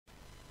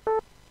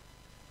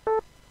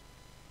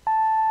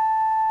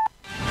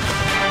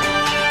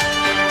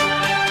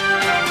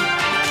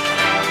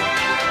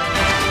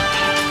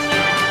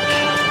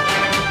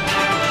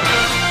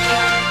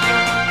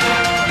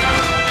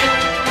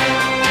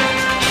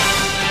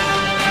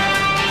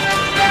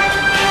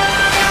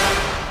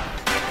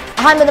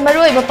अहानबद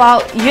मरुइब पाउ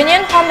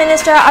union home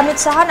minister Amit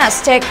शाहना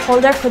stake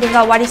holder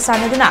खुदिंगा वारी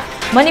सानदुना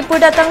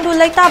Manipur तंगदु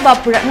लेताबा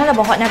पुरकनब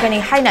होटनगनी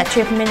हाइना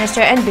chief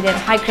minister N villain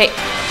हाइख्रे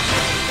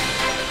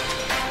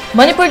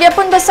Manipur के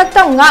पुनब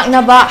सक्तम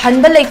गांगनबा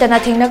हनब लेतना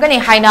थेंगनगनी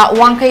हाइना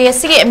वांखै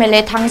सिगे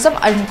एमएलए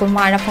थांगजम अरुण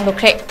कुमारना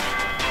फोंदोख्रे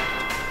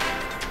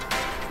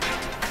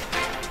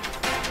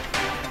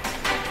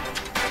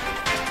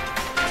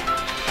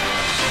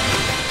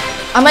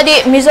अमदी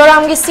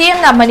मिजोराम की सीएम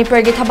ना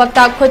मणिपुर की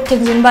थबकता खुद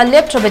थिंगजिनबा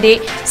लेप्ट्रबदी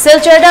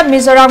सिलचरदा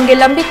मिजोराम की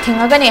लंबी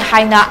थिंगगनी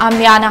हाइना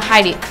आम्याना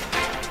हाइरी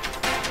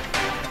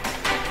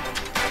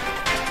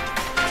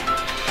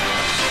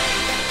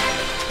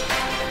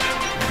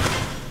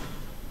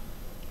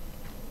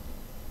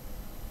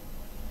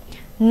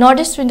नॉर्थ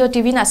ईस्ट विंडो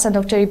टीवी ना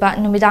संदोक्चरिबा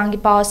नुमिदांगी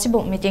पाव सिबु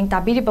मीटिंग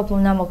ताबिरिबा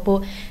पुनमकपु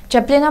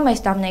चप्लेना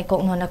मैस्तामनै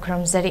कोकनोना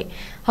खरमजरी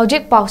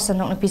हौजिक पाव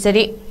सनोक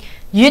पिजरी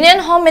union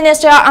home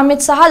minister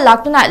Amit Shah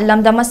लाक्तुना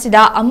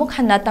लमदमसिदा अमुक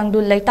हन्ना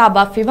तंगदु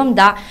लेताबा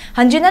फिवमदा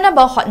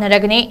हंजिननबा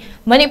होटनरगनी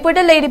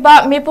मणिपुरदा लेरिबा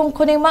मिपुम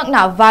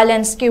खुनिंगमकना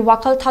वायलेंस की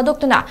वाखल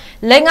थादोक्तुना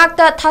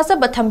लेंगाक्ता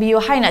थाजब थंबियु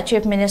हाइना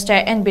chief minister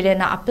N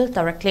बिरेना appeal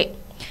तौरक्ले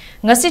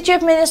ngasi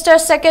chief minister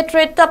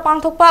secretary ta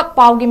pangthokpa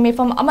paugi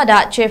mifam amada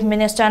chief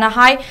minister na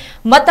hai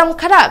matam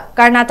khara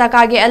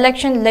karnataka gi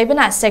election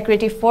lebana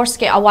security force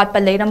ke awat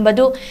pa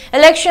leirambadu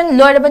election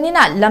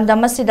loirabanina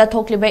lamdamasida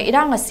thokliba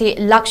irang asi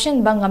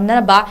lakshin bangamna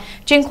ba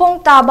chingkhong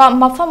taba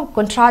mafam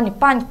kontra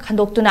nipan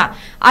khandoktuna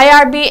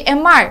IRB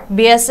MR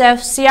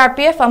BSF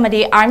CRPF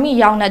amadi army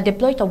yauna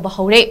deploy tawba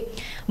hore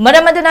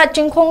maramaduna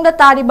chingkhong da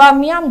tariba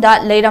miyamda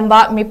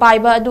leiramba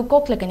mipaiba adu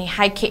koklakani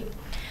haikhi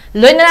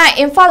लोइना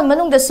Imphal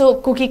मनुंगदसु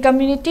cookie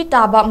community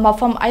ताबा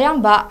मफम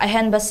अयाम्बा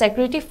अहनबा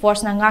security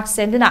force ना ngak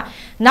सेंदुना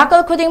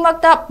नाकल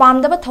खुदिंगमक्ता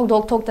पामदबा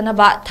थौदोक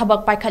थोक्तनबा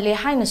थबक पाइखले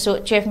हाइनसु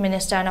chief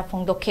minister ना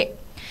फोंदोखे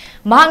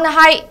महंगना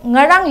high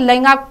ngarang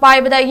लेंगाक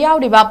पाइबदा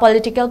यावरिबा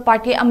political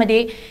party अमदि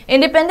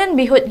independent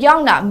Bihut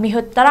यावना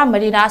मिहुत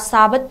 13 ना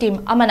साबत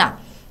team अमना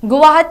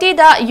गुवाहाटी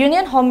दा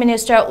union home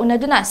minister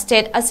उनदुना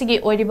state असिगी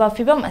ओइरिबा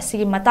फिबम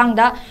असिगी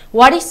मतंगदा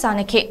वारी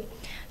सानखे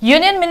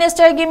union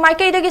minister की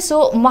माइकैदगिसु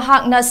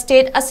महाकना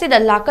state असिदा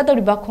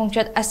लाकदोरिबा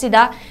खोंचत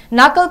असिदा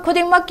नाकल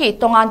खुदिंगमकी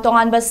तोंगान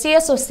तोंगानबा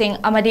CSO Singh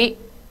अमदि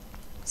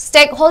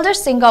stake holder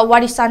सिंगा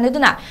वारी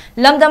सानदुना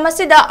लमदम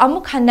असिदा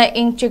अमुक हन्ना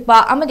इंग चिकबा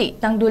अमदि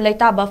तंगदु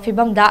लेताबा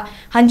फिबमदा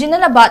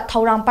हंजिननबा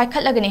थौरांग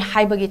पाइखतलगनि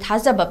हाइबगी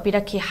थाजबा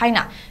पिरखि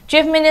हाइना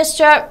chief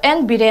minister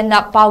N बिरेनना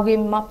पाउगी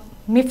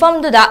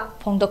मिफमदुदा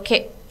फोंदोखे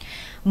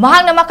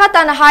महांगना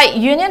मकाताना high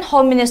union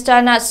home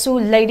minister ना सु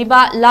लेरिबा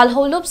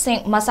लालहोलुप सिंह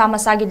मसा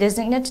मसा की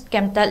designated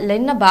कैंपता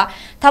लेनबा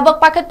थबक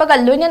पाखतपगा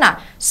लोइनना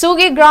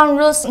Swiggy ground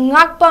rules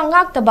ngakpa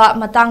ngaktaba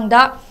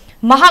matangda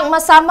mahak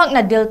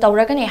masamakna deal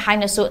tawragani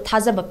hainasu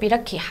thajaba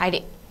pirakhi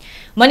haire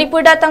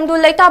Manipur दा तंगदु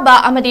लेताबा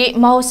अमदि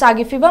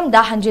महोसागी फिबम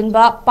दा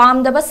हंजिनबा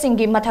पामदबा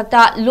सिंगी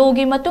मथक्ता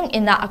लोगी मतुंग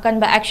इना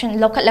अकनबा एक्शन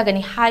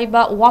लौखतलगनी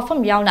हाइबा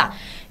वाफम यावना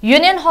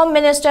यूनियन होम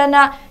मिनिस्टर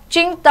ना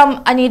चिंगतम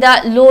अनिदा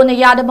लोन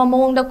यादबा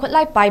मवंगदा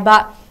खुलाई पाइबा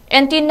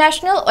anti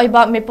national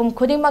ओइबा मिपुम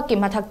खुदिंगमकी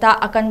मथक्ता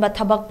अकनबा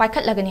थबक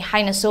पाइखतलगनी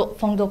हाइनसु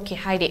फोंदोकि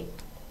हाइरे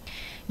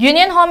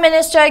union home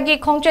minister की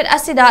खोंचत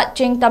असिदा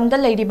चिंगतमदा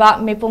लेरिबा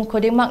मिपुम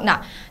खुदिंगमकना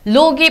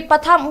लोगी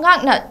पथाम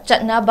ngakna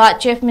चटनाबा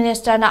चीफ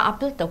मिनिस्टर ना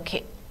अपील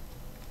तौखे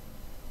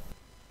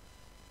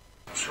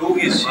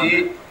सुगी सी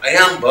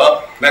अयाम्बा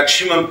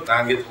मैक्सिमम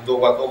तांगे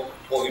थोदोबा तो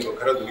होइबा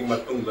खरा दुगी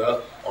मतुंगा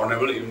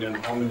honourable union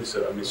home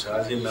minister Amit Shah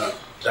ji ना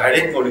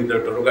direct monitor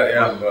तोरगा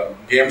अयाम्बा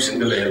games in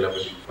the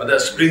लेहलाबी मदा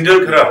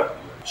sprinter खरा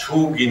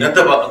सुगी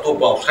नतबा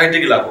अतोबा आउटसाइड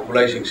के लाको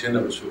पुलाइसिंग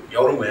सेनबसु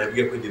यावरम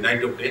हैबगे कोइ डिनाइ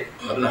तोबे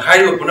अदना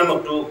हाइबा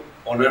पुनमक्तु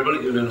ऑनरेबल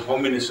यूनियन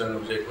होम मिनिस्टर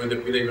नुजे कोइ द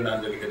पिरै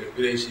बनांदली के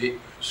पिरै सी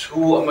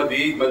सु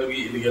अमदी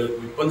मदुगी इलीगल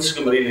वेपन्स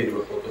के मरी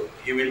लेनिबा photo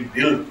he will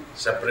deal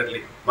separately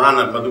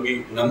mana madugi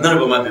ngamnar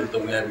bama dil to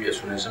me abi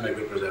assurance me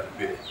be present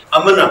pire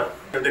amana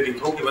tadagi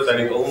thoki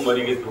batani ko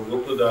mari ge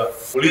to da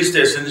police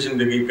station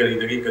zindagi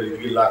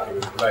kari la ke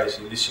bulai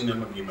si lisina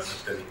magi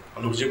matakani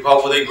anuji phaw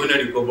bodai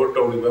gunari ko bot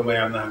to ba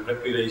mayam na hakra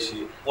pire si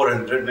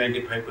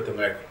 495 ko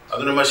tamai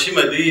aduna masi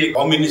madi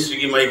home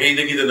ministry gi mai gai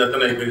dagi da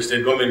natana ko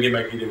state government gi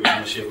mai gi de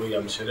masi ko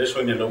yam serious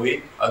hoine lawi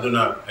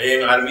aduna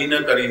ayeng army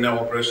na karina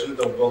operation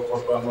to bo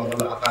ko pa ma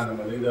na akana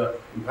mali da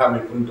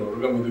infame kun to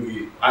ga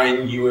madugi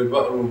की ओइ बा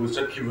rule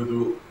चखिबदु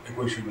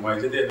एकोइ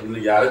सुमाइजदे अदुन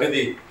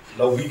यारगदि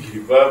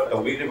लौबिखिबा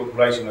तौबिखिबा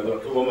खुलाइसिंग अदो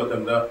अतुबा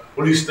मतमदा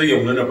police त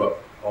यौननबा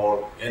और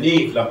any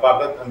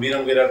लंपाका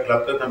थंबिरम गेरा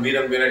club त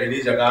थंबिरम गेरा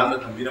any जगह न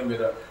थंबिरम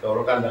गेरा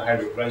तौरकान द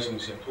हाइवे खुलाइसिंग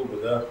से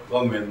थुबदा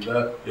गवर्नमेंट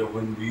द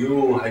यौहन बियु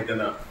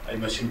हाइदना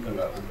आई मसिन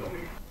कंगा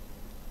दोंगी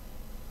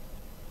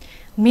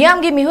मियाम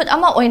की मिहुत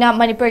अमा ओइना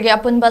मणिपुर के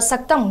अपुनबा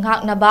सक्तम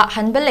ngaknaba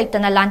hanbal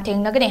leitana lanteng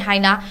nagani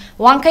haina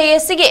wangkhai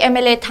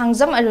MLA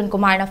Thangjam Arun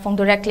Kumar ना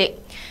फोंदोरक्ले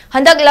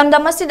हंदक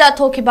लमदम असिदा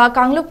थोखिबा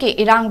कांगलुप के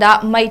इरांगदा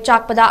मई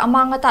चाकपदा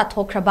अमांगता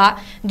थोखरबा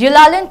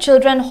ड्यूलालेंड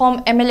children home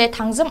MLA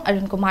Thangjam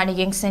Arun Kumar ने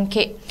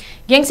येंगसेनखे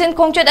येंगसेन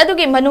खोंगचत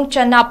अदुगी मनुंग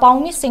चन्ना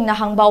पाउंगी सिंगना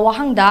हंगबा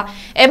वहांगदा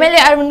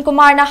MLA अरुण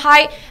कुमार ना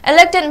हाई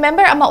इलेक्टेड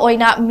मेंबर अमा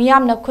ओइना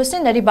मियामना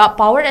खुसिनरिबा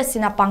पावर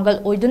असिना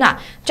पांगल ओइदुना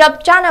चप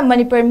चाना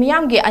मणिपुर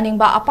मियामगी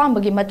अनिंगबा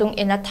अपांबगी मतुंग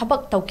इना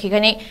थबक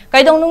तौखिगने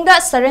कैदोंनुंगदा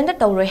सरेंडर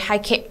तौरोय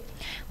हाइखे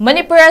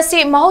मणिपुर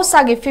असी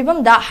महोसागी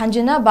फिबमदा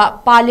हंजिनबा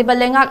पालिबा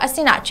लेंगाक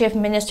असिना चीफ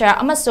मिनिस्टर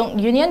अमसुंग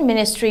यूनियन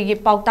मिनिस्ट्री की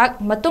पाउताक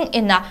मतुंग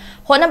इन्ना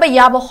होनबा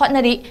याबा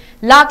होटनरी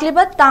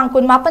लाकलिबा तांग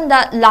 19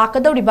 दा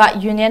लाकदौरिबा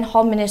यूनियन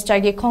होम मिनिस्टर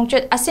की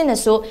खोंगचत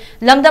असिनसु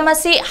लमदम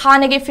असी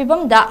हानगी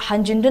फिबमदा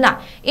हंजिनदुना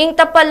इंग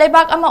तप्पा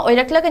लेबाक अमा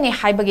ओइरक्लगनी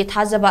हाइबगी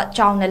थाजबा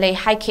चावना लei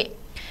हाइखे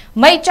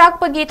मई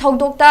चाकपगी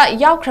थौदोक्ता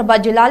यावख्रबा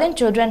जुलालेन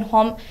children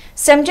home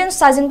सेमजिन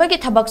साजिनबगी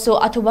थबकसु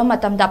अथुबा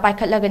मतमदा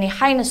पाइखटलगनी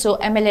हाइनसु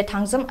MLA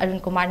Thangjam Arun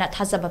कुमारना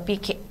थाजबा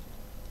पीखे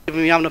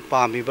मियामना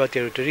पामीबा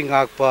territory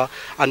ngaakpa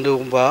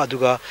andugba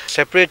aduga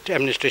separate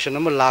administration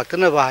ama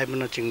laktanaba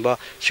haibana chingba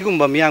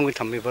sigumba miyamgi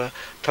thammiba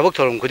thabak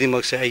thorom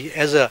khudimak se ai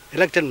as a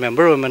elected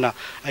member amana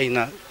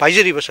aina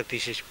paijari ba sakti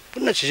se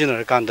punna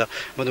sijinar kanda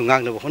madu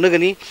ngakna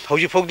honagani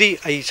hauji fogdi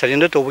ai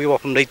surrender tobagi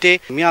wafam leite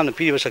miyamna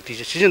piriba sakti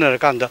se sijinar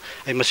kanda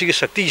ai masigi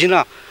sakti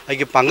jina ai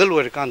ge pangal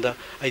wer kanda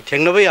ai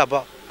thengnaba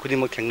yaba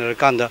खुदिमक थेंगनर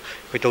कांदा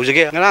कोई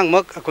तौजगे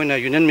ngरांगमक अकोइना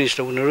union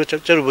minister उनरो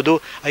चरुबदु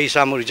आई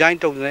सामो resign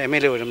तौदना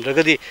MLA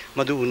ओरमद्रगदी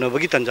मदु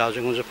उनबगी तंजा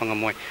जोंगो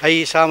फंगमोय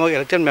आई सामो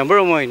elected member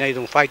अमोय नै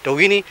दुम fight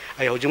तौगिनी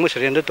आई होजिमो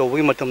surrender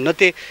तौबगी मतम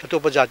नते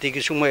अतोप जाति की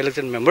Sumo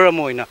elected member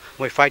अमोयना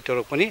मोय fight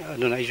तौरकपनी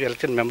अदुना आई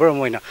elected member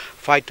अमोयना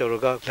fight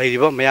तौरगा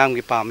लैरिबा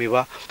मयामगी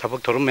पामीबा थबक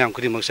theorem मयाम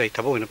खुदिमक सै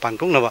थबक ओइना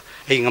पांथोंनबा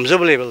आई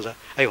ngमजब level दा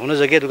आई होना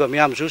जगे दुगा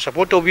मयामसु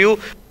सपोर्ट तौबियु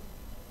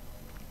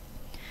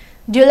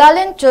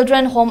ड्यूलालेंड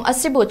चिल्ड्रन होम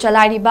असिबु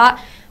चलारिबा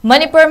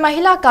मणिपुर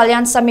महिला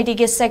कल्याण समिति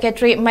के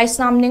सेक्रेटरी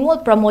मैस्नाम निंगोल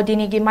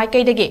प्रमोदिनी की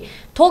माइकैदगी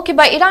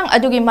थोकिबा इरांग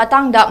अदुगी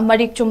मतंगदा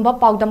मरिक चुंबा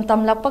पाउदम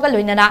तमलकपगा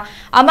लोइनना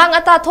अमांग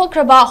अता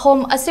थोख्रबा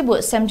होम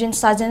असिबु सेमजिन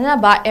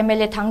साजिनबा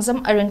MLA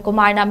थांगजम अरुण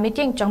कुमार ना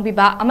मीटिंग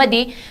चंगबिबा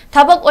अमदी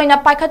थबक ओइना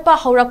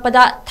पाइखटपा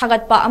हौरकपदा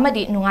थागतपा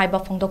अमदी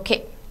नुंगाइबा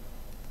फोंदोखे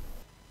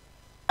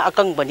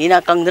अकंग बनीना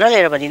कंगदरा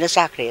लेर बनीना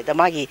साखरे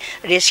दमागी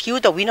रेस्क्यू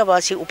तविनबा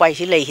सि उपाय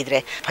सि लेहिद्रे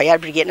फायर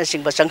ब्रिगेड न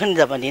सिंग बसंगन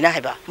दबनीना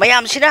हैबा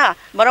मयाम सिना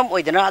मरम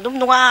ओइदना अदुम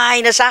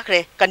नुगाइना साखरे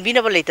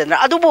कन्वीनबा लेतना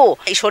अदुबो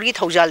ईश्वरगी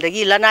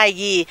थौजालदगी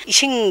लनाइगी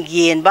इसिंग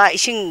येनबा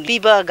इसिंग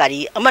बीबा गाड़ी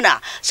अमना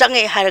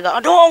संगे हारगा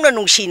अडोंगना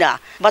नुंगसिना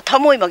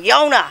बथमोय मग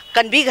यावना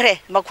कन्बीखरे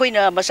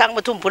मखोइना मसांग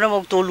मथुम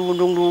पुनमक तोलु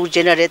नुंगलु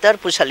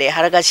जनरेटर पुसले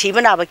हारगा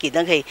सिबनाबा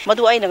किदंगै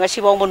मदु आइना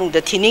ngasiबाव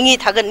मनुंगदा थिनिंगी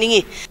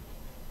थागतनिंगी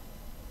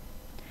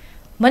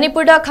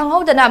मणिपुर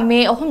खंगौदना मे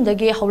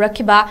अहुमदगी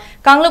हौरखिबा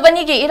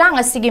कांगलुबनी की इरांग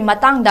असिगी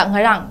मतंगदा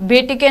ngरांग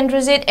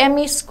बेटिकेंद्रजित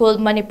ME school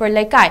Manipur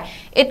लेकाय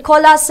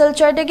इटखोला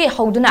सिलचरदगी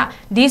हौदुना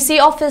DC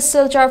office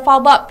Silchar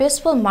फाउबा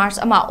peaceful मार्च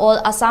अमा all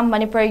Assam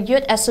Manipur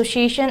youth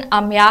association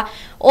Amya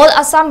all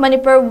Assam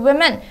Manipur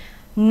women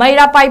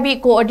मैरा पाइबी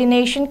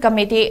कोऑर्डिनेशन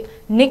कमिटी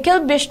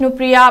निखिल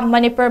विष्णुप्रिया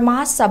मणिपुर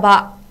महासभा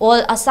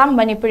ऑल असम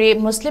मणिपुरी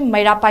मुस्लिम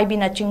मैरा पाइबी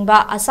न चिंगबा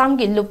असम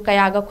की लुप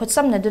कयागा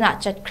खुत्समनदुना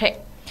चटख्रे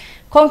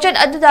खोंगचत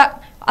अदुदा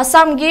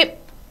असम की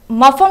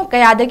मफम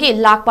कयादगी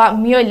लाकपा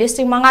मियोय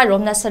लिस्टिंग मंगा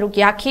रोमना सरुक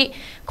याखी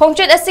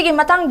खोंगचत असिगी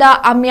मतंगदा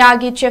अम्या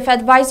की चीफ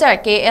एडवाइजर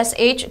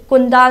KSH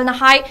कुंदाल न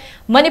हाई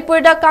मणिपुर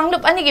दा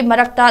कांगलुप अनिगी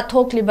मरक्ता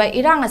थोकलिबा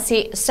इरांग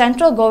असि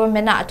सेंट्रल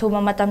गवर्नमेंट ना अथुमा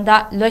मतमदा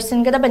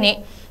लोइसिनगदबनी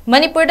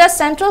मणिपुर दा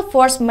सेंट्रल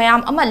फोर्स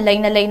मयाम अमा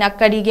लेना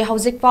करीगे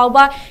हौजिक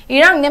फाउबा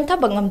इरांग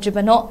नेमथाबा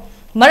ngamjibano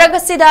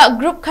मरगसिदा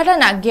group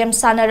Kharna game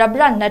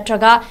सानरब्रा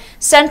नत्रगा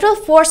central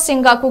force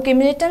सिंगा कुकी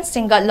मिलिटेंट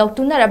सिंगा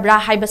लौतुनरब्रा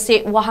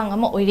हाइबसे वहांग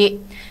अमा ओइरे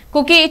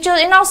कुकी इचुल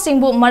इनाव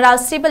सिंगबु मराल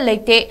सिब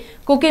लेते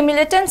कुकी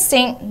मिलिटेंट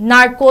सिंग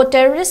नार्को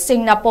टेररिस्ट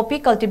सिंगना पॉपी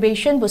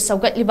कल्टिवेशन बु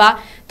सौगतलिबा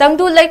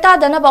तंगदु लेता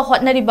दनबा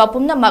होटनरिबा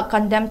पुमनमा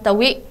condemn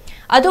Tawi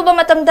अदुबा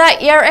मतमदा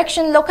air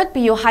action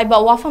लोखतपियो हाइबा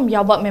वाफम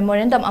याबा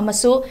memorandum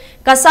अमसु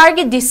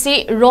कसारगी DC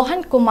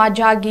Rohan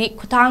कुमारजागी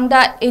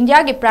खुथांगदा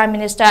India की प्राइम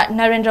मिनिस्टर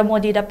नरेंद्र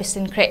मोदी दा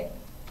पिसिनख्रे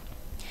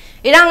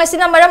इरांग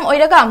असिना मरम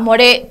ओइरगा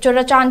मोरे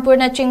चुराचांदपुर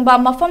न चिंगबा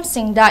मफम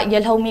सिंगदा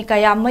यलहौमी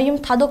कया मयुम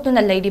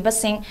थादोक्तुना लेरिबा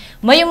सिंग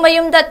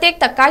मयुम दा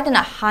टेक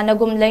तकाइदना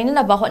हानगुम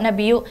लेनना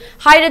होटनबियु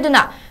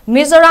हाइरदुना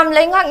मिजोराम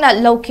लेंगाकना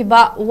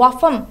लौखिबा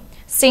वाफम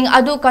सिंग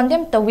अदु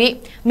कंडेम तवी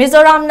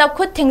मिजोराम न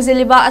खुद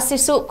थिंगजिलिबा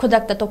असिसु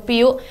खुदक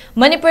तोपियु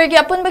मणिपुर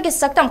की अपुनबगी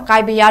सक्तम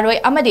काइबे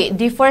यारोय अमदि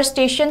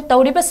डिफोरेस्टेशन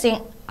तौरिबा सिंग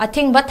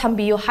अथिंगबा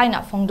थंबियु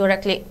हाइना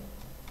फोंदोरक्ले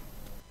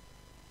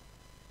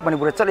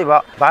मणिपुर चलिबा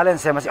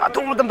वायलेंस से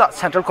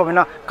सेंट्रल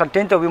गवर्नमेंट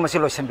कंटेन तौबी मसी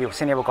लोइसनबियो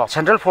सिनेबको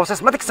सेंट्रल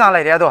फोर्सेस मतिक चा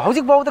लाइरे अदो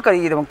हौजिक बाउद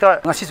करी दमक्ता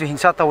ngasisu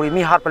हिंसा तौरी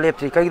मी हात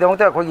लेप्त्री कई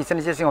दमक्ता अखोगी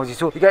चनिजे सिंग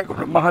हौजिसु इगाय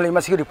महले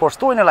मसी रिपोर्ट्स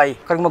तोइना लाई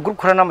करिम ग्रुप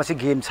खरना मसी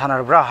game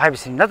सानरब्रा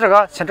हाइबिसिन नत्रगा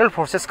central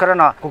forces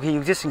Kharna cookie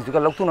uses सिंग दुगा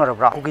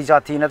लौतुनरब्रा कुकी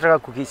जाति नत्रगा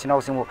कुकी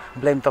सिनाव सिंग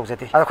blame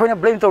तौजते अखोइना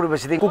blame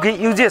तौरिबसिदि cookie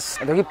uses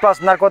अदगी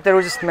plus narco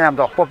terrorist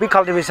ma'am दो पॉपी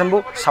कल्टिवेशन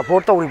बु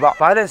सपोर्ट तौरिबा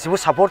वायलेंस बु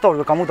सपोर्ट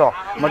तौरिबा कमु दो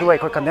मदुवाई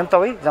खो कंडेम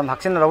तौई जम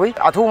हक्सिन लवई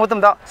अथु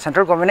मतमदा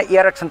सेंट्रल मैंने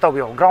एयर एक्शन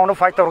तौबियो ग्राउंड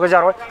फाइट तौर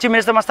जारो chief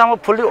minister Mustang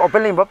fully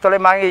openly involve तौले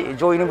मागी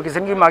जो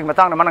यूनिफिकेशन की मागी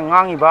मतंग मन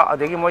ngangi ba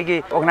adegi moigi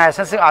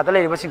organization sing adale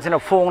riba sing sina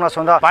phone na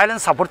sonda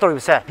violence support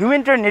tori se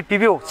humanitarian need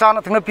pibiu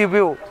chana thingna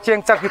pibiu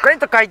cheng chak pi kain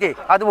to kaide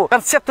adu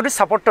concept to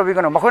support to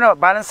bigano makhoina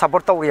violence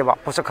support to yeba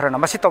posa kharana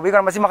masi to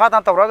bigano masi maka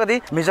tan tawra gadi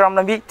mizoram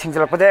nambi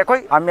thingjalak pade koi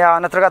amya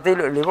natraga te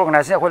libo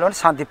organization koi lon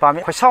shanti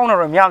pami koi sauna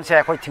ro myam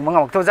se koi thingmang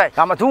mak to jai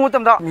ama thu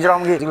mutam da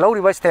mizoram gi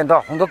lauri ba stand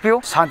do hongdok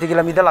piu shanti gi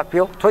lamida lak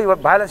piu thoi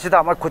violence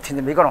da ma khut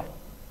thin bigano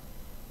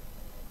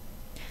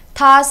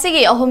Tha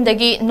sigi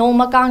ahumdagi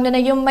noma kangdana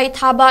yummai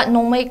thaba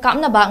nomai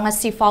kamnaba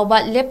ngasi fawba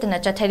leptana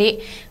chathari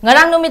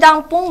ngarang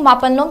numidang pung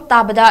mapanlom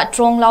tabada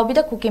trong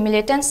laubida kuki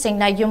militant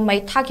singna yummai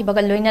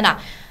thakibaga loinana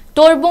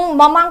torbung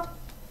mamang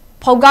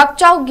phogak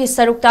chaw gi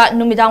sarukta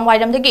numidang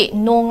wairamdagi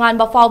nongan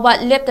ba fawba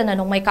leptana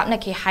nomai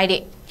kapna ki haire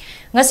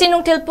ngasi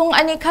nungthil pung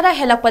ani khara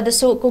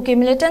helakpadasu kuki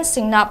militant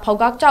singna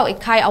phogak chaw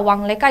ikhai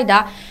awang lekaida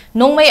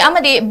nongmai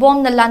amadi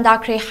bom na landa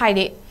khre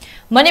haire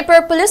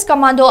Manipur Police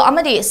Commando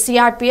amadi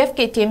CRPF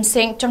ke team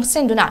sing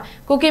changsinduna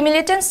kuki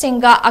militant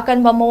singa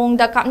akan ba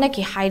mawngda kapna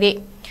ki haire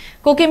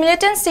kuki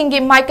militant singi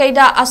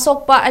maikaida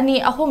asokpa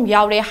ani ahum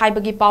yaure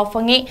haibagi paw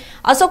fangi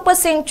asokpa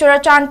sing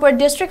Churachandpur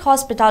District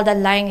Hospital da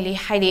lyingly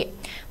haire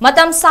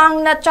matam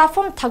sangna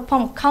chafum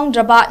thakpham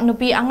khangdraba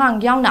nupi angang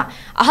yauna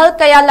ahal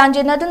kaya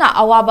lanjenaduna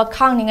awaba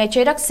khangningai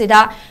cherak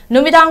sida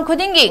numidang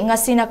khudingi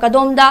ngasina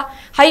kadomda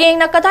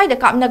hayengna kadai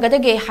da kapna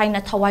gadage haina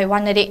thawai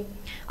wanare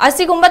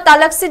Asigumba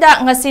talaksida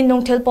ngasi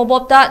nungthil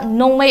pobopta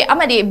nongmai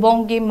amadi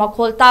bongi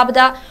makhol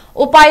tabda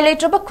upai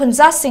leitraba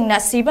khunja singna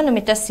siba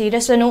numita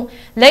sirasanu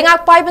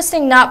lengak paiba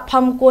singna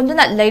pham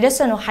konduna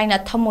leirasanu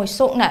haina thamoi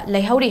sokna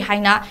leihauri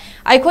haina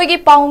aikhoigi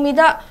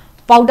paumida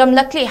paudam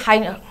lakli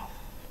haina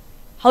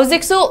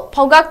haujiksu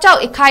phogak chaw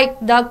ikhai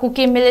da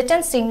kuki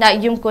militant singna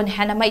yumkun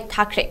hanamai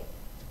thakre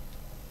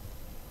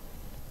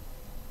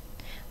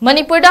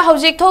Manipur da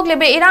hojik thok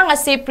lebe irang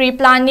ase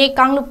pre-plan ni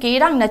kanglup ki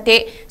irang nate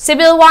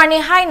civil war ni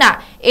haina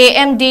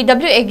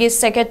AMDWA gi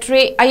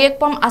secretary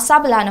ayekpam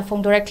asabla na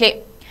phongdorakle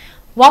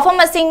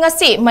wafam asing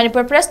ngasi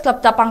Manipur Press Club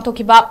ta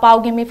pangthokiba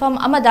pawgi mifam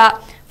amada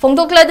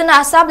phongdokladuna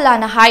asabla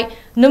na hai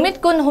numit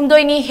kun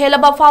humdoi ni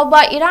helaba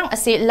fawba irang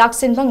ase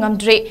laksinba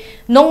ngamdre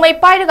nongmai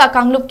pairaga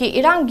kanglup ki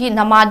irang gi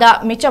namada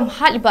micham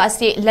haliba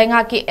ase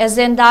lenga ki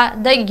agenda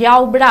da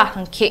yawbra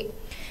hangke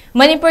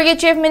Manipur ki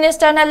Chief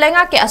Minister na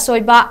lenga ke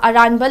asoiba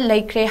aranba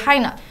laikre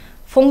haina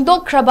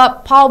phongdok khraba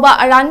phawba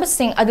aranba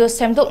sing adu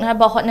semdok na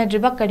ba hotna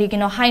driba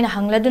karigino haina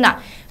hangladuna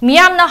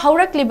miyamna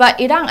haurakliba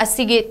irang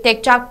asigi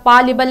tekchak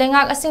paliba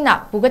lenga asina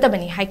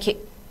pugatabani haiki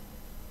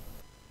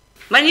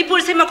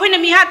Manipur se makhoi na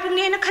mi hat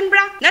pungne na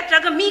khanbra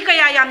natraga mi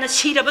kaya yamna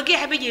sirabage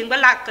haiba yengba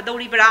lak ka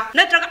dauri bra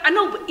natraga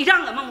anob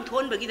irang amang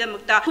thon bagi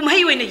damakta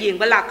kumhai oina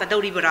yengba lak ka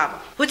dauri bra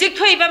hujik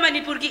thoiba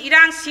Manipur ki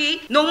irang si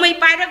nongmai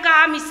pairaga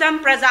misam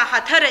praja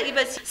hathara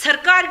iba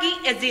sarkar gi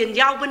agent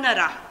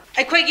yawbanara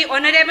अखोई की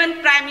honourable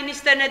prime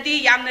minister नदी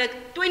यामना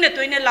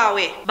तोइना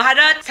लावे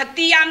भारत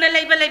शक्ति यामना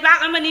लेबा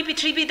लेबाक अमनी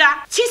पृथ्वीदा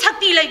सी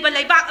शक्ति लेबा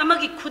लेबाक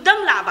अमगी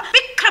खुदम लाबा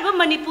पिखरब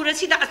मणिपुर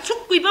सिदा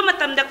अचुक कुइबा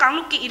मतमदा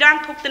कांगलुक की इरान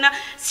थोक्तना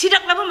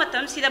सिरकलबा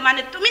मतम सिदा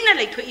माने तुमिना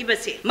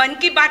लेथोइबसे मन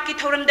की बात की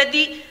थौरम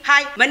ददी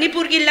हाय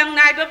मणिपुर की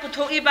लंगनाइबा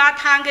पुथोइबा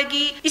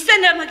थांगगी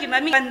इसन अमगी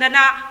ममी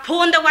बंदना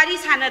फोन द वारी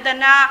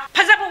सानदना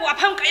फजबा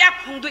वाफम कया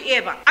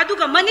फोंदुएबा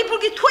अदुगा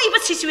मणिपुर की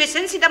थोइबा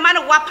सिचुएशन सिदा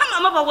माने वाफम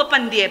अमा बाव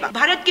पंदेबा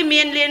भारत की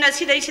मेन लेन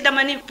सिदा सिदा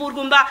मणिपुर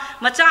गुंबा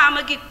मचा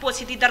अमगी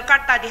पोसिटी दरकार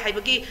तादी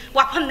हाइबगी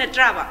वाफम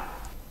नट्राबा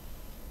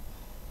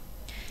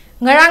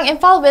Ngarang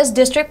Imphal West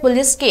District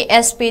Police ke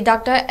SP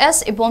Dr.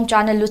 S. Ibom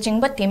Chana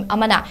Luchingba team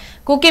amana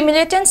kuki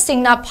militant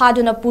singna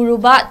phaduna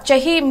puruba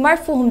chahi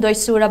marfu humdoi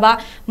suraba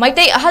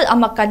maitai ahal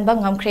amakan ba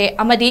ngamkhre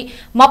amadi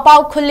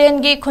mapau khulen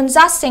gi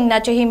khunja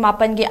singna chahi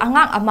mapan gi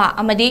angang ama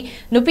amadi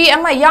nupi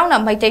ama yauna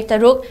maitai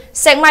taruk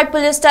segmai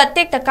police ta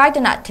tek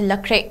takaitana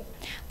thilakre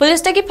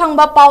police ta gi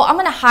phangba pau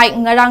amana hai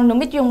ngarang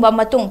numit yungba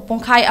matung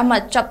pungkhai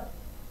ama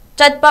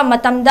chatpa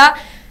matamda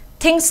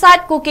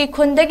Thingsat kuki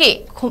khundagi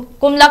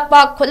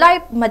kumlakpa khulai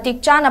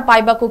matik chana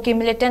paiba kuki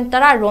militant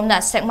tara romna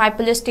Sekmai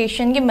police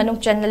station gi manung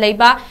chan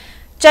leiba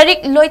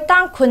charik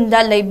loitang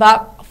khunda leiba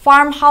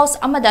farmhouse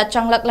amada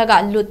changlak laga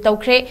lut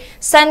tawkhre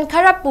san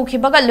khara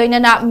pukhibaga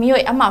loinana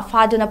mioi ama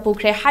faduna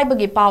pukre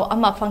haibagi pau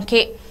ama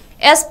phangke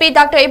SP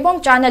Dr.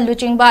 Ibom Chana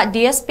Luchingba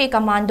DSP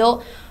Commando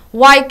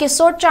Y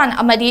Kisor Chan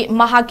amadi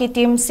mahaki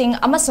team sing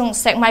amasung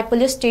Sekmai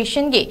police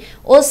station gi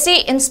OC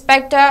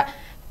Inspector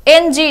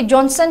NG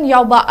Johnson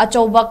yauba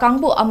achauba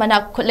kangbu amana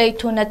khulei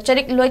thuna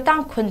charik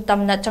loitang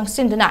khuntamna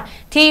changsinduna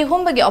thi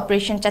humbagi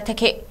operation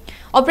chathake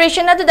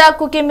operation aduda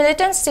kuki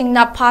militant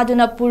singna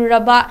phaduna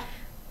purraba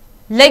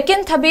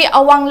lekin thabi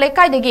awang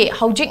lekai degi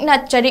haujikna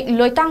charik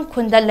loitang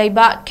khunda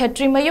leiba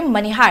khetrimayum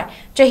manihar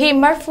chahi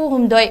marfu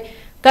humdoi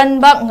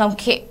kanba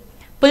ngamkhe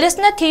police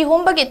na thi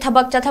humbagi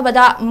thabak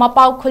chathabada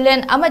mapau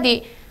khulen amadi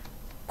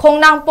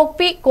khongnang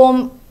pokpi kom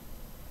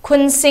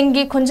khun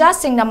singi khunja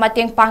singna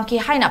mateng pangki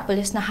haina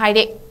police na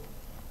haire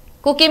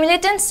Kuki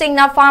militant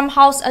singna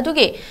farmhouse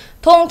adugi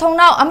thong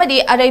thongnau amadi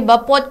araiba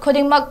pot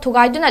khodingmak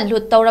thugaiduna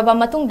lut tawraba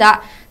matungda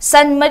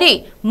san mari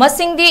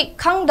masingdi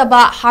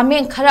khangdaba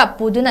hameng khara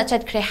puduna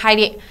chatkhre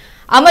hairi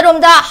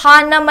Amaromda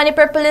Hana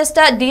Manipur Police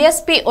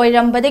DSP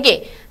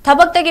Oirambadagi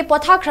Tabaktagi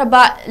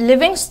Pothakraba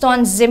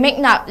Livingstone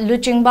Zimikna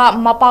Luchingba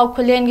Mapau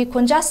Kulengi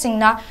Kunja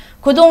Singna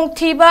Kudung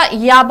Tiba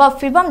Yaba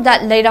Fibam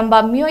that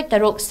Lairamba Mui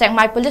Taruk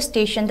Sekmai Police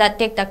Station that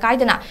take the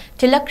Kaidana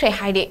Tilakre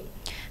Haidi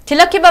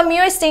Tilakiba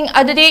Mui Sing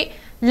Adudi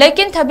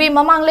Lekin Tabi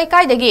Mamang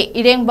Lekaidagi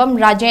Ireng Bam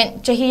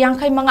Rajen Chahi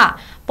Yankai Manga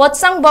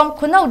Potsang Bam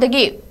Kunau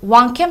Dagi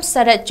Wangkem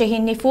Sarat Chahi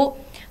Nifu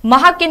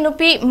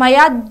Mahakinupi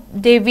Maya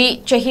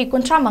Devi Chahi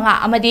Kuntra Manga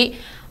Amadi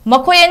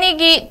Makoyani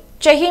gi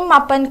chahi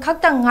mapan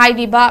khaktang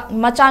ngairiba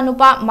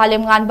machanupa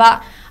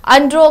malemnganba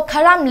andro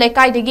kharam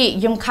lekai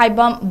degi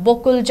yumkhaibam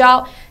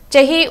bokuljau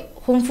chahi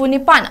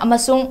humfunipan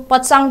amasung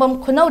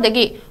patsangbam khunau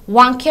degi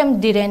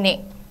wangkhem direne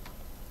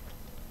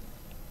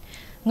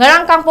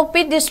ngarang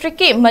kangpokpi district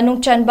ki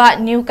manungchanba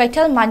new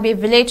kaithal manbi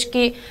village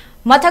ki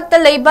mathakta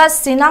leiba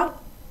sinam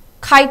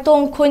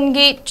khaitong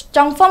khungi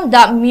changfam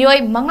da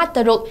mioi manga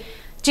taruk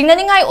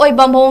Chinganingai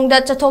oiba mongda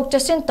chathok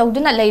chasin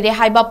tawduna leire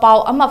haiba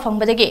pau ama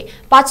fangbadagi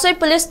Patsoi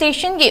Police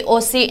Station gi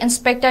OC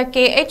Inspector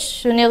KH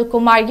Sunil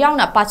Kumar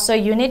yauna Patsoi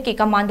Unit ki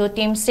commando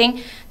team sing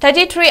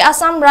 33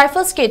 Assam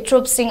Rifles ki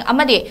troops sing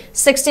amadi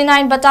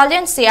 69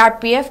 Battalion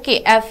CRPF ki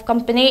F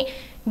Company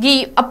gi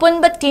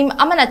apunba team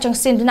amana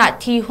changsinduna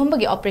thi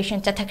humbagi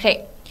operation chathakre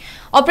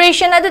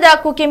Operation aduda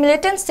Kuki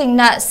militant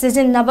singna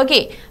season nabagi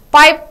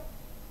pipe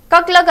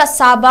kaklaga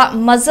saba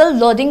muzzle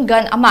loading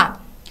gun ama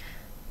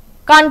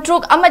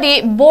Kantruk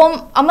amadi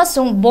bomb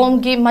amasung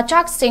bomb gi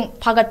machak sing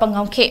phagat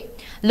pangamkhe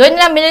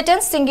loinna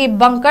militant singi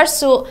bunker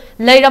su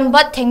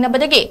leiramba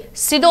thengnabadagi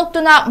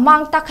sidoktuna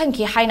mang takhan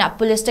ki haina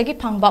police tagi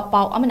phangba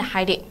pau amana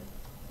haide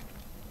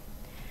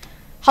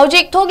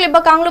Haujik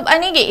thogliba kanglup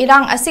ani gi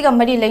irang asiga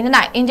mari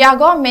leinana India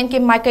government ki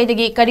maikai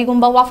dagi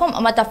karigumba wafam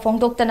amata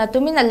phongdoktana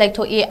tumina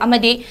leithoi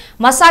amadi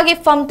masagi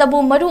fam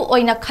tabu maru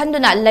oina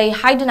khanduna lei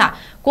haiduna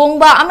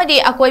kongba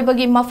amadi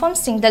akoibagi mafam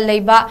singda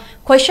leiba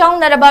khoishaung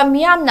naraba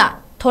miyamna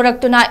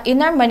Thoraktuna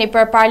Inner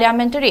Manipur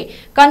Parliamentary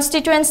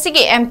Constituency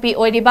ki MP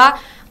Oiriba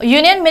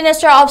Union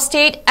Minister of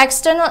State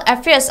External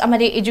Affairs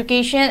Amadi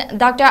Education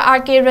Dr.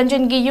 R.K.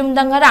 Ranjan gi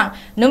yumdangarang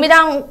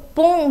numidang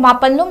pung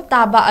mapanlum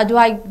taba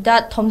aduai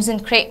da thomjin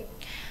kre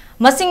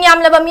Masing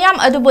yamlaba miyam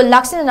adubu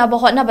laksina na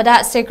bahotna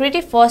bada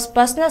security force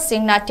personal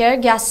singna tear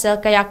gas cell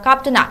kaya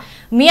kaptuna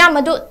miyam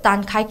adu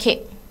tan khaikhe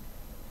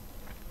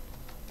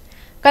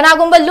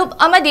Kanagumba loop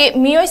amadi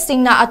miyoi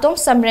singna atom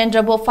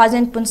samrendrabo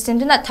fazin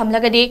punsinduna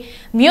thamlagadi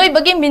miyoi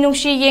bagi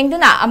minungshi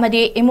yengduna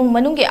amadi imung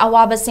manunggi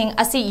awaba sing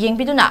asi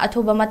yengbiduna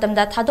athuba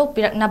matamda thadok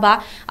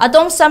piraknaba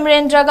atom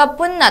samrendraga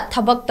punna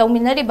thabak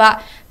tawminariba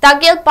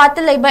Tagil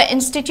Patalaiba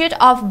Institute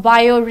of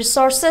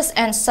Bioresources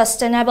and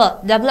Sustainable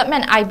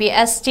Development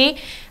IBST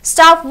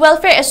Staff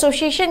Welfare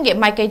Association ge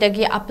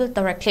maikaidagi appeal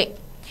tarakle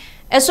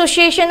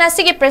Association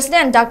asigi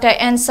President Dr.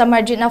 N.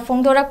 Samarjitna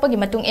Fongdorakpagi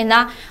matung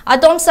ina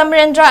Adom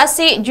Samrendra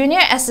asi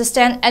Junior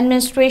Assistant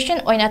Administration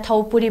oina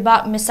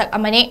thaupuriba misak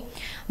amani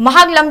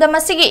Mahag lamdam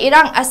asigi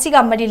irang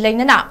asiga mari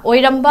leinana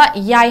oiramba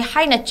yai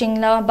haina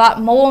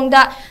chinglaba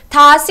mawongda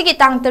tha asigi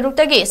tang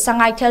taruktagi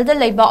sangai thelda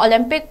leiba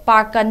Olympic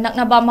Park kan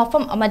naknaba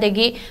mafam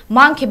amadagi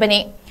mangkhibani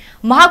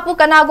Mahakpu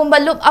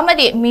kanagumba loop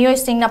amadi miyoi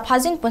singna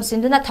phajin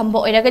punsinduna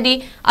thambo oiragadi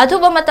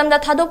athuba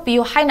matamda thadok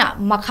piyu haina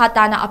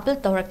makhatana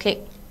appeal tawrakle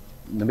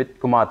Namit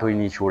kumathoy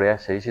ni chure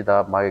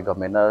sida magi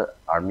government na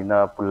army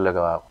na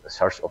pullaga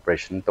search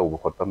operation to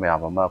khotpa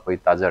mayam ama koi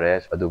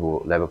tajare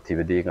adubu level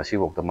activity ngasi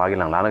wokta magi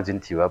langlang jin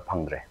thiba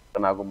phangdre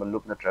kanago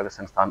malup na traga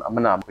sansthan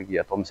amana koi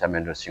atom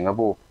samendra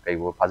singabu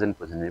kaibo phajin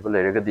pujini ba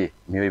leregadi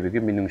miyoi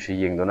bigi minungsi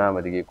yengdona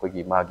madigi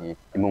koi magi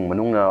imung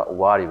manungna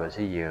wari ba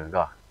si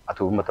yenga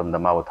athu matam da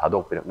mawo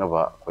thadok pirakna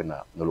ba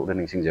koina nolok na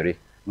ningsingjari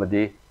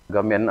madi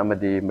government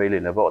amadi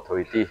mailena ba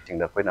authority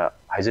singda koina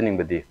haijening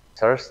badi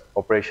search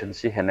operation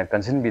si hena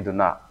kansin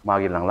biduna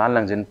magi langlan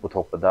langjin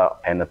puthokpada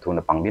hena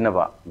thuna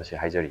pangbinaba mase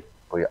haijari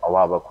koi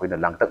awaba koina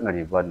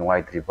langtaknariba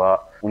nungaitriba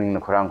uning na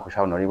khorang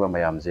khusau nariba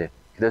mayamje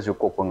kidasu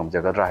kokpa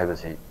ngamjagadra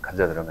haibase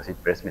khanjadra ngasi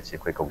press meet si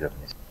koi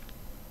kaujabni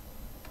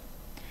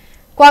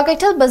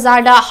Kwakaital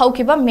Bazar da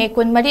haukiba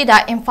mekun marida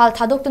Imphal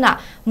thadoktuna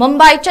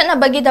Mumbai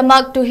chatnabagi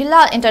damak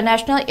Tuhilal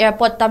International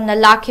Airport tamna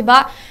lakhiba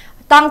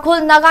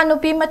Tangkhul Naga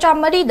Nupi Macha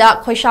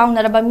Marida Khoishaung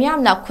Naraba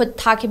Miyamna Khut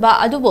Thakiba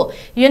Adubu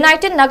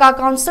United Naga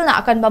Council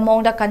na akan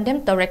bamongda condemn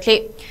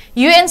directly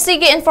UNC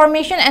gi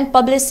Information and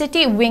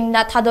Publicity Wing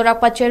na Thadorak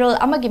Pacherol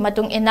amagi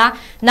matung ina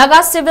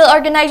Naga Civil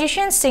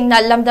Organization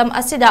singna lamdam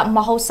asida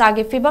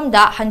mahosagi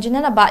fibamda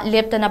hanjina ba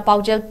leptana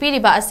paujel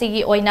piriba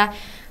asigi oina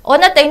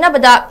ona taina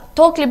bada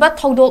thokliba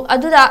thodok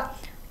aduda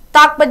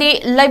takbadi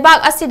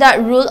laibak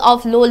asida rule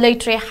of law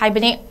leitre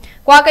haibani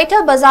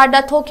Kwakaital Bazar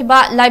da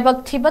thokiba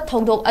laibak thiba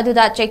thodok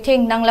aduda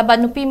chektheng nanglaba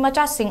nupi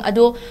macha sing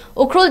adu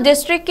Ukhrul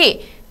district ki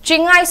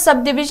Chingai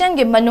subdivision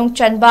gi manung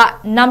chanba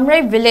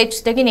Namrai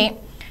village dagini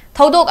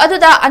thodok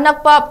aduda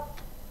anakpa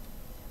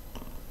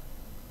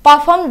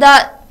perform da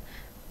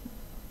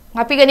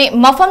ngapigani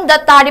mafam da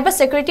tariba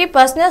security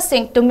personnel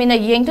sing tumina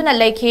yengtuna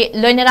leikhi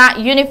loinana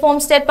uniform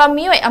set pa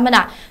mioi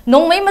amana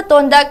nongmei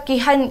matonda ki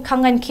han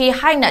khangan khi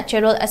haina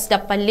cherol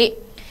asda palli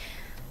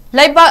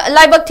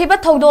laibak thiba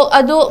thodok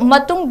adu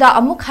matungda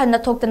amuk hanna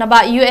thoktanaba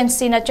UNC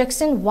na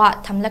Jackson wa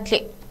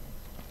thamlakli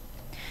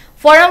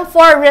Forum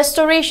for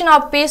Restoration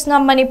of Peace na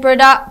Manipur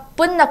da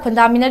punna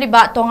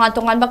khundaminariba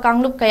tongan ba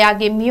kanglup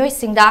kayagi mioi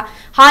singda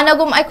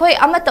hanagum aikhoi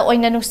amata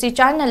oina nusi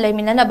chana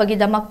leiminana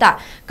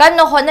bagidamakta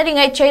kanno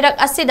honaringai cheirak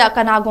asida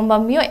kanagumba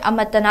mioi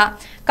amatana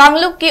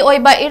kanglup ki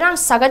oiba irang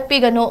sagat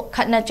piganu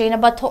khatna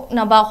cheinaba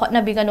thoknaba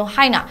hotna biganu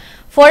haina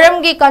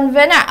forum gi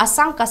convener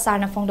asang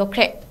kasarna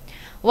phongdokre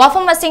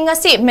wafam asing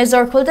asi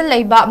Major Khulda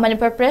leiba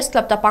Manipur Press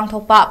Club ta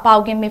pangthokpa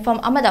paugi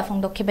mifam amada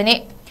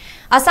phongdokhibani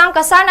Asang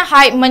kasana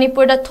hai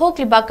Manipur da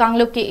thokliba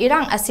kanglup ki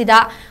irang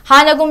asida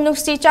hanagum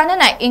nuksi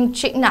chanana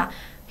ingchikna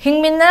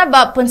hingminna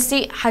ba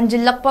punsi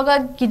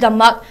hanjilakpaga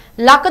gidamak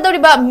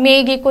lakadoriba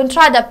megi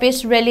kontra da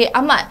peace rally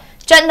ama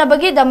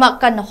chatnabagi damak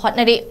kan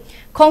hotnari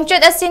khongchet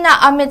asina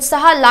Amit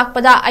Saha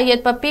lakpada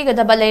ayet papi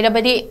gadaba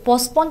leirabadi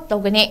postpone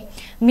togani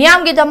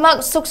miyam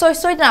gidamak suksoi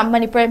soidna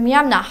Manipur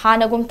miyamna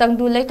hanagum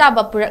tangdu leita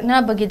ba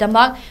purakna bagi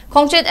damak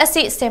khongchet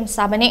asi sem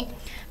sabani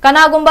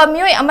Kanagumba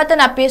mioi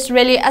amatana peace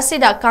rally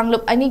asida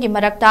kanglup anigi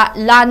marakta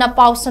lana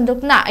pau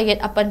sandukna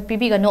ayet apan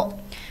pibigano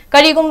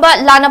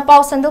karigumba lana pau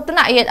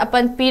sandukna ayet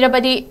apan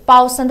pirabadi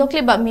pau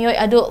sandukliba mioi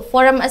adu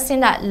forum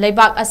asina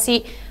leibak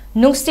asi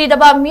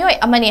nungsidaba mioi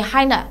amani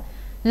haina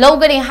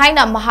logani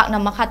haina mahakna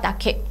makhata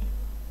khe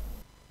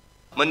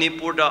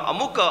Manipur da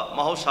amuka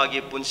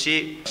mahosagi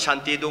punsi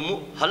shanti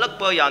dumu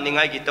halakpa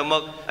yaningai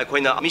gitamak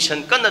akoina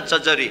mission kana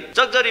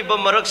chajari ba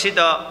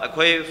maraksida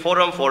akoi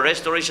Forum for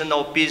Restoration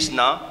of Peace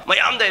na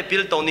mayamda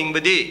appeal towning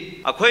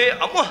badi akoi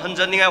amu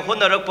hanjaningai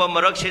honarakpa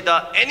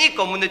maraksida any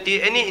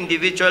community any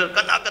individual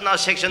kana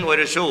section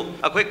oirasu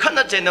akoi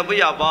khana chenabu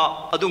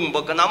yaba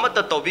adungba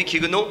kanamata tobi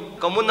khigunu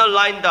communal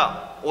line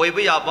da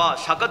oiba yaba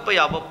sakat pa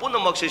yaba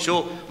punamak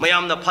sesu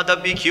mayamna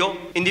phadabi khiyo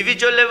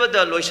individual level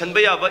da loisan ba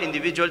yaba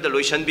individual da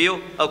loisan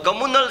biu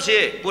communal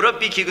se pura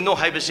pikhigno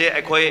haibase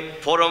akhoi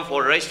Forum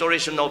for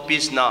Restoration of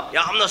Peace na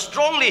yamna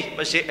strongly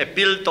base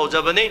appeal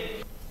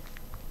tawjabani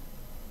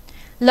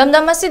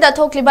Lamdam asida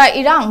thokliba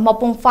irang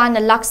mapung fan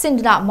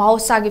laksindna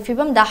mahosagi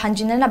fibam da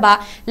hanjinana ba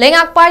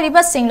lengak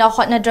pariba singla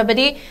hotna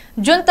drabadi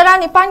Jun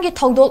 19 gi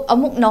thodok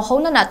amuk na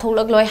hona na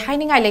tholagloi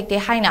hainingai lekte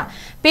haina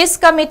Peace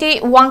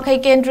Committee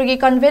Wangkhai Kendri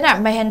convener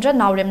Mahendra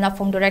Naurem na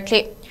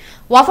phongdorakli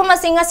wafama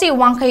singasi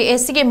Wangkhai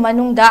esigi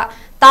manungda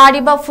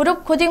tariba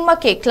furup khudingma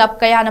ke club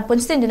kayana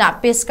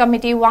punsindina Peace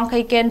Committee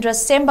Wangkhai Kendra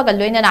sembaga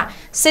loinana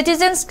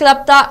Citizens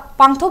Club ta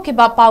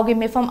pangthokiba paugi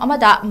mifam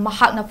amada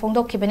mahakna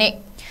phongdokhibani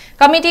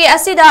Committee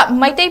asida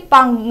Maitai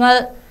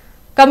Pangal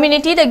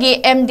Community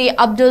dagi MD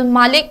Abdul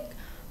Malik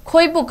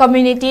Khoibu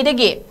Community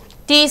dagi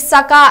T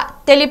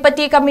Saka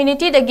Telepathy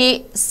Community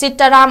dagi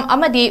Sitaram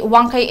amadi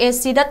Wangkhai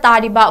asida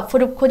tariba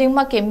furup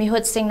khudingma ke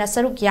mihut singna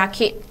saruk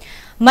yakhi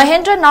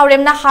Mahendra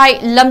Naurem na hai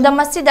lamdam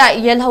asida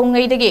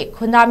yelhongai dagi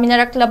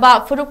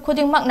khundaminaraklaba furup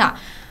khudingmakna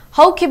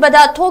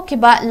haukibada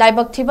thokiba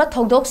laibak thiba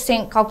thodok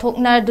sing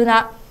kauthokna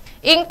duna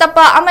ing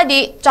tapa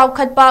amadi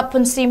chaukhatpa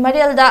punsi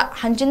marialda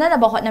hanjinana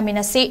ba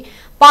hotnaminasi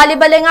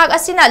Paliba lengak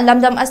asina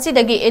lamdam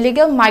asidagi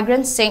illegal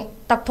migrants sing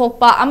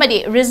takthokpa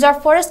amadi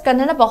reserve forest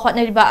kanana ba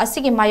hotnariba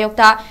asigi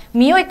mayokta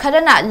mioi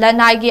kharana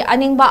lanaigi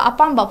aningba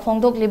apamba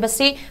phongdok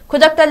libasi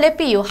khudakta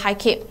lepiyu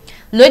haikhi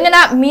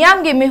loinana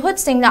miyamgi mihut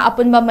singna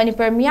apunba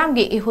Manipur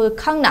miyamgi ihul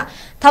khangna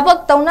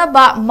thabak tawna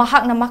ba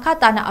mahakna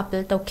makhata na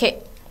appeal tawkhe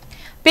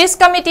Peace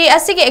Committee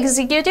asigi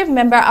executive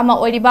member ama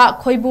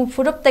oiriba khoibu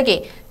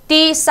furuptagi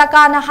T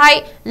Sakana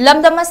hai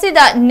lamdam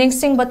asida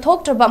ningsing ba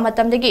thoktraba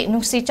matamdagi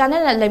nungsi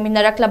chanana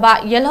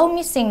leminaraklaba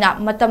yelhomi singna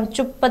matam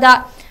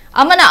chuppada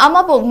amana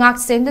amabu ngak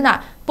senduna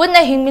punna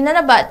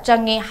hingminana ba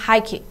changi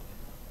haiki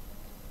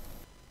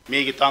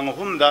Megi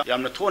Tangahumda,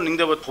 Yamna Toning,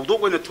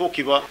 Todok in the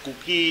Tokiba,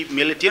 Kuki,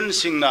 Militan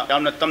Singna,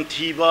 Yamna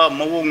Tamtiba,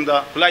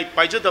 Mawonda, Kulai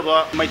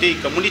Pajadaba, my day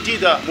community,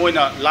 the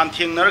Moina,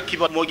 Lanting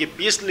Narakiba, Mogi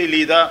Peace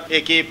Lida,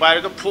 aka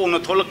Paraga Pong,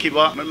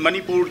 Tolakiba,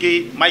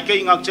 Manipurgi,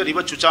 Maikai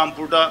Akjariba,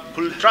 Chuchampurda,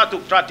 Kultratu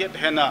Tratet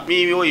Hena,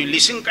 Mio,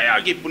 Lissing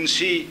Kayagi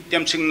Punsi,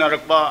 Temsing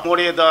Narakba,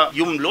 Moreda,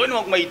 Yum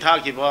Loinok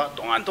Maitakiba,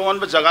 Tongan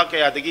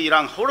Bazagaka, the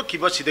Girang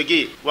Horkiba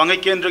Sidagi,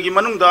 Wangai Kendragi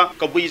Manunda,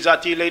 Kabui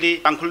Zati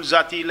lady, Uncle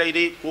Zati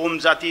lady, Home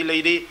Zati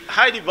lady,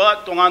 Heidi.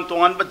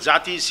 Tongan ba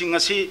jati sing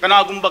asi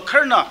kanagumba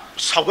kharna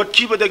sagat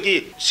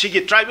khibadagi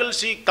sigi tribal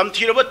si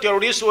tamthiraba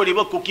terrorist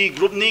oriba cookie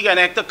group ni ga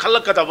nekta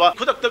khalakadaba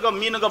khudaktaga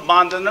minaga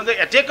bandana ga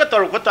attack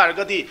taruk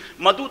targadi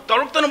madu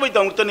taruktana bai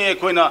dangtane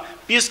khoina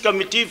Peace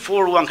Committee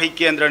for Wangkhai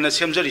Kendra na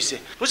semjari se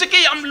husike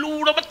am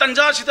luraba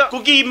tanja sida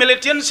cookie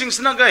militant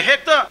singsna ga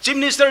hekta chief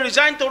minister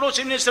resign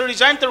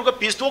toro ga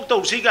peace talk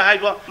to si ga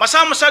haiba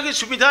masa gi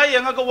subidha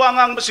yanga ga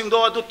wangang ba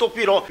singdo adu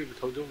topiro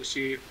thodo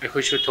si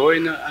ekhoisu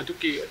thoina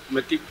aduki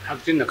matik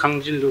hakjin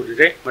Kangjin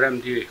Lure,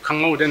 Maramdi,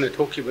 Kangodan,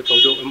 Toki, but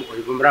although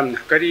Maram,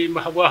 Kari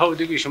Mahawa,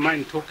 the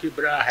Shaman Toki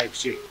Bra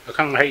Hipsi, a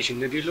Kang Haitian,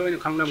 the Dilo and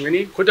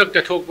Kangamani, could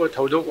Dr. Talk about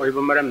Todo or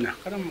Maramna,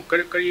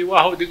 Kari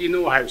Waho, the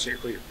Gino Hipsi,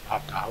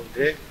 after out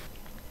there.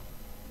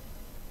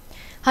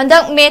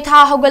 Handak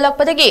metha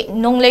hogalakpadagi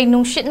nonglei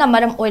nungshitna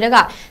maram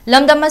oiraga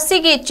lamdam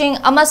asigi ching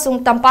amasung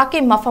tampaki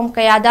mafam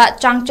kayada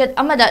changchet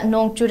amada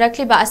nong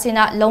churakliba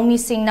asina lawmi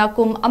singna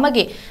kum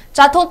amagi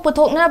chathok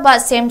puthokna ba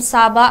sem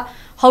saba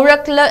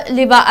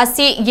liba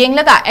asi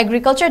yenglaga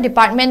agriculture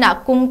department na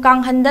kum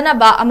kang handana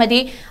ba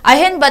amadi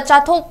ahen ba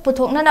chathok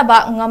puthokna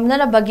ba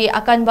ngamna bagi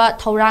akanba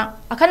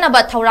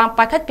thaurang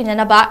pakhat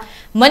pinana ba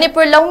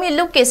Manipur lawmi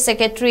luke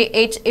secretary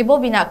H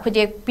Ibobina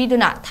khudek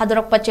piduna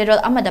thadorok pacherol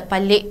amada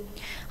palli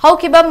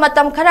Haukiba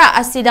matam khara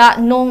asida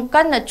nong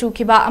kanna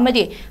chukiba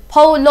amadi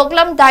phau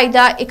loklam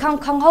daida ikhang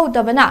khanghau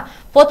dabana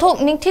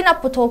pothok ningthina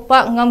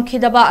puthokpa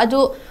ngamkhidaba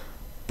adu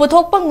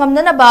puthokpa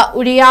ngamnana ba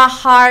uria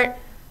har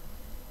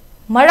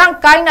marang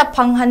kaina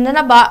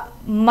phanghanna ba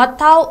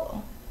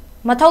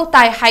mathau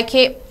tai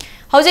haike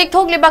hojik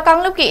thokliba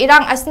kanglupki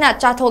irang asna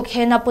chathok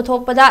hena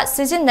puthokpada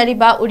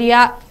sizinariba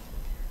uria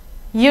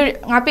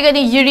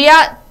ngapigani urea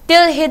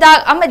til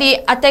hidak amadi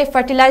atai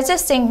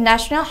fertilizers sing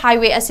national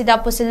highway asida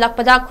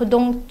pusilakpada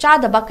khudong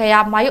chadaba kaya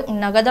mayuk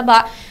nagadaba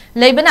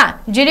leibana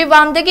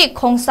jiriwamdagi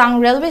khongsang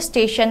railway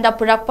station da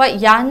purakpa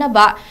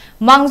yanaba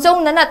mangjong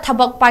nana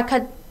thabak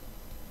paikhat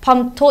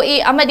phamthoi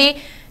amadi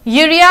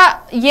urea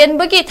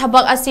yenbagi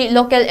thabak asi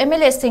local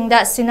MLA singda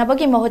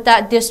sinabagi mahuta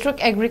district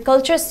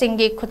agriculture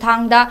singi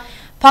khuthangda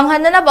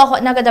phanghanana ba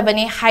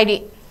hotnagadabani hairi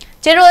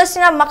chero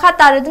asina makha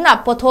taraduna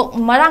pothok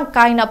marang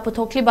kaina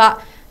puthokliba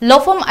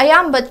Lofum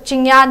ayamba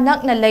chingya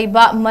nakna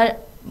leiba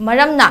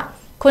maramna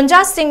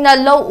khunja singna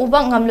low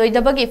uba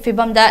ngamloidabagi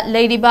fibamda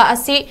leiriba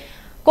asi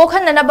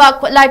kokhananaba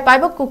khutlai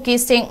paiba kuki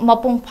sing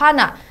mapung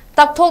phana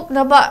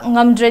takthoknaba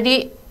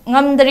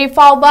ngamdri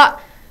fawba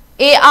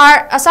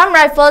AR Assam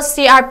Rifles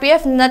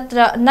CRPF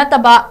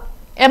nataba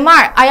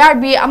MR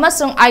IRB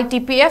amasung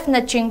ITPF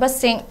na chingba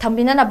sing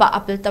thambinanaba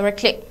appeal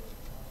tarakli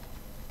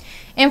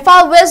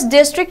Imphal West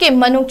District in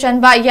Manung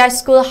Chanba Ya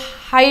School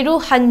Hairu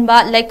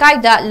Hanba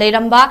Lekaida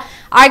Leiramba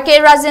RK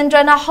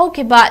Rajendrana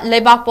Haukiba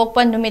Lebak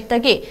Pokpa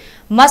Numitagi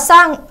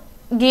Masang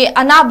gi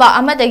Anaba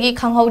Amadagi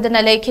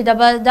Kanghodana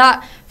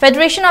Lekidabada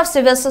Federation of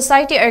Civil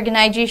Society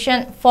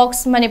Organization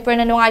Fox Manipur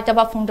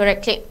Nanungaitaba Fung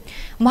directly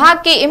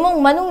Mahaki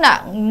imung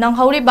manungna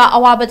nanghauriba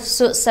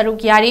awabatu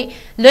saruk yari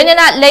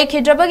loinana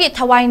leikidrabagi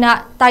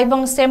thawaina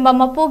taibang semba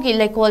mapugi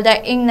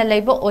lekolda ingna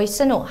leibo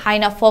oisanu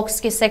haina Fox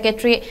ki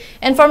secretary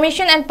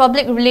information and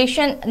public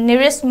relation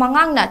Niris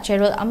Mangangna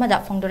cherol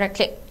amada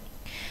phongdorakle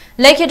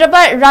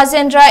leikidraba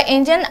Rajendra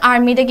Indian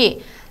Army dagi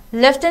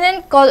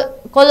Lieutenant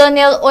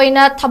Colonel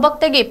Oina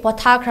Thabaktagi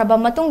Pothakraba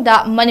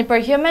Matungda Manipur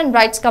Human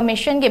Rights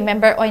Commission gi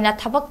member Oina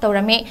Thabak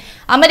Taurami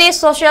amadi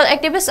social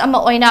activist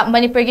ama Oina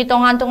Manipur gi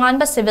tongan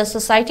ba civil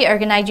society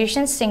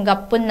organization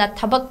singa punna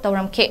Thabak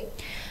Tauramke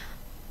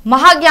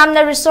Mahag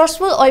yamna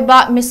resourceful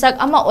oiba misak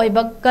ama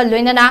oiba ga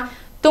loinana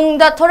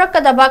tungda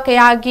thorakadaba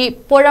kayagi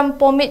poram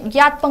pomit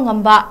yat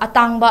pangamba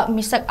atangba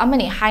misak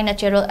amani haina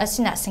cherol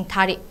asina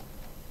singthari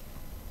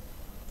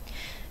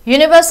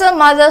Universal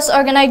Mothers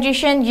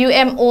Organization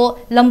UMO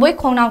Lamboi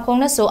Khongnang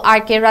Khongna so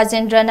RK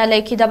Rajendra na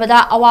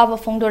lekhidabada awaba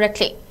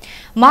phongdorakli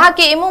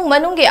Mahaki imung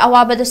manungge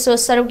awabada so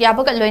saruk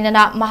yabaga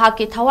loinana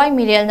mahaki thawai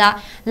milelna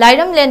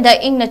Lairam lenda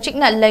ingna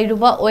chikna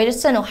leiruba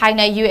oirasanu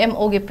haina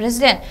UMO ge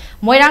president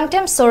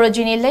Moirangtem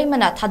Sorojini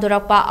leimana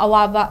thadorakpa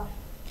awaba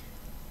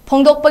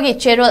phongdokpagi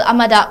cherol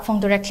amada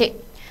phongdorakli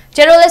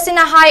Cherol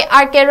asina hai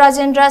RK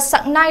Rajendra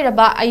saknai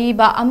raba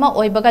aiba ama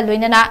oibaga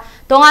loinana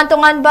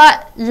tongan ba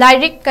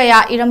lyric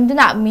kaya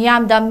iramduna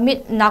miyamda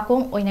mit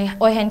nakong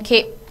oihenkhe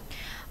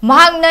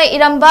mahagna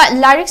iramba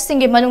lyric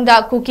singi manungda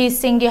kuki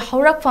singi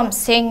haurakfam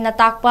seng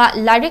natakpa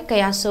lyric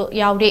kaya so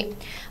yauri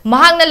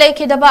mahagna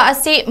lekhidaba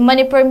asi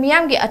Manipur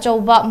miyamgi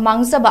achauba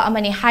mangzaba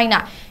amani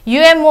haina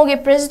UMO gi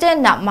president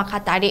na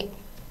makhatari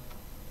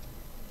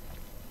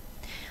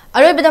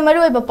aroibada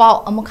maruiba pau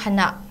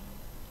amukhana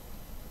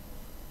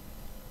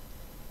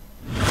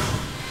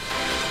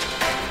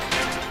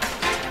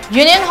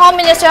Union Home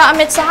Minister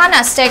Amit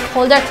Sahana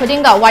stakeholder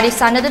khudinga wari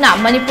sanaduna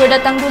Manipur da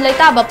tangdu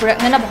leita ba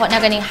puraknana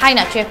bhotnagani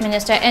haina Chief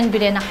Minister N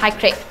Birena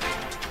haikre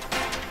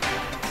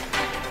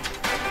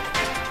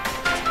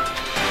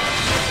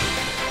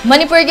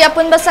Manipur gi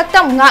apunba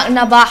saktam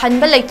ngakna ba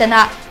hanba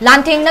leitana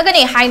lanthing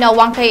nagani haina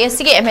wangkai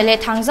asigi MLA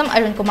Thangjam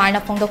Arun Kumar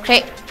na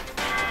phongdokre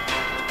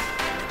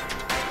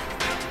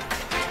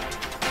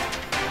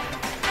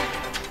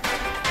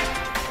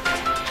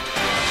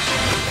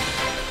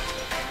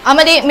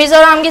Amadi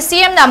Mizoram gi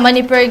CM na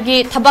Manipur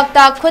gi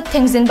thabakta khut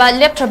thingzinba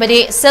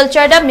lepthrabadi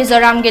Silchar da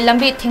Mizoram gi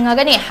lambi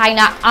thingagani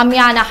haina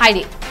amyana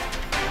hairi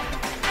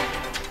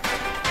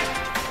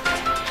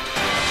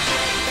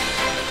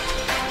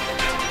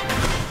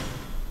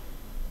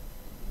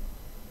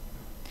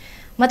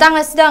Matang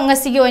asida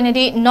ngasigi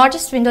oinadi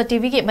Northeast Window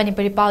TV gi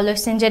Manipuri Paulo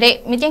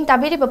Senjere meeting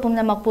tabiri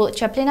bapumna makpu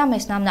chaplena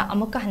mesnamna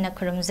amukka hanna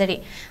khurumzari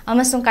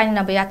amasung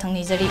kainina baya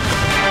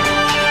thangnijari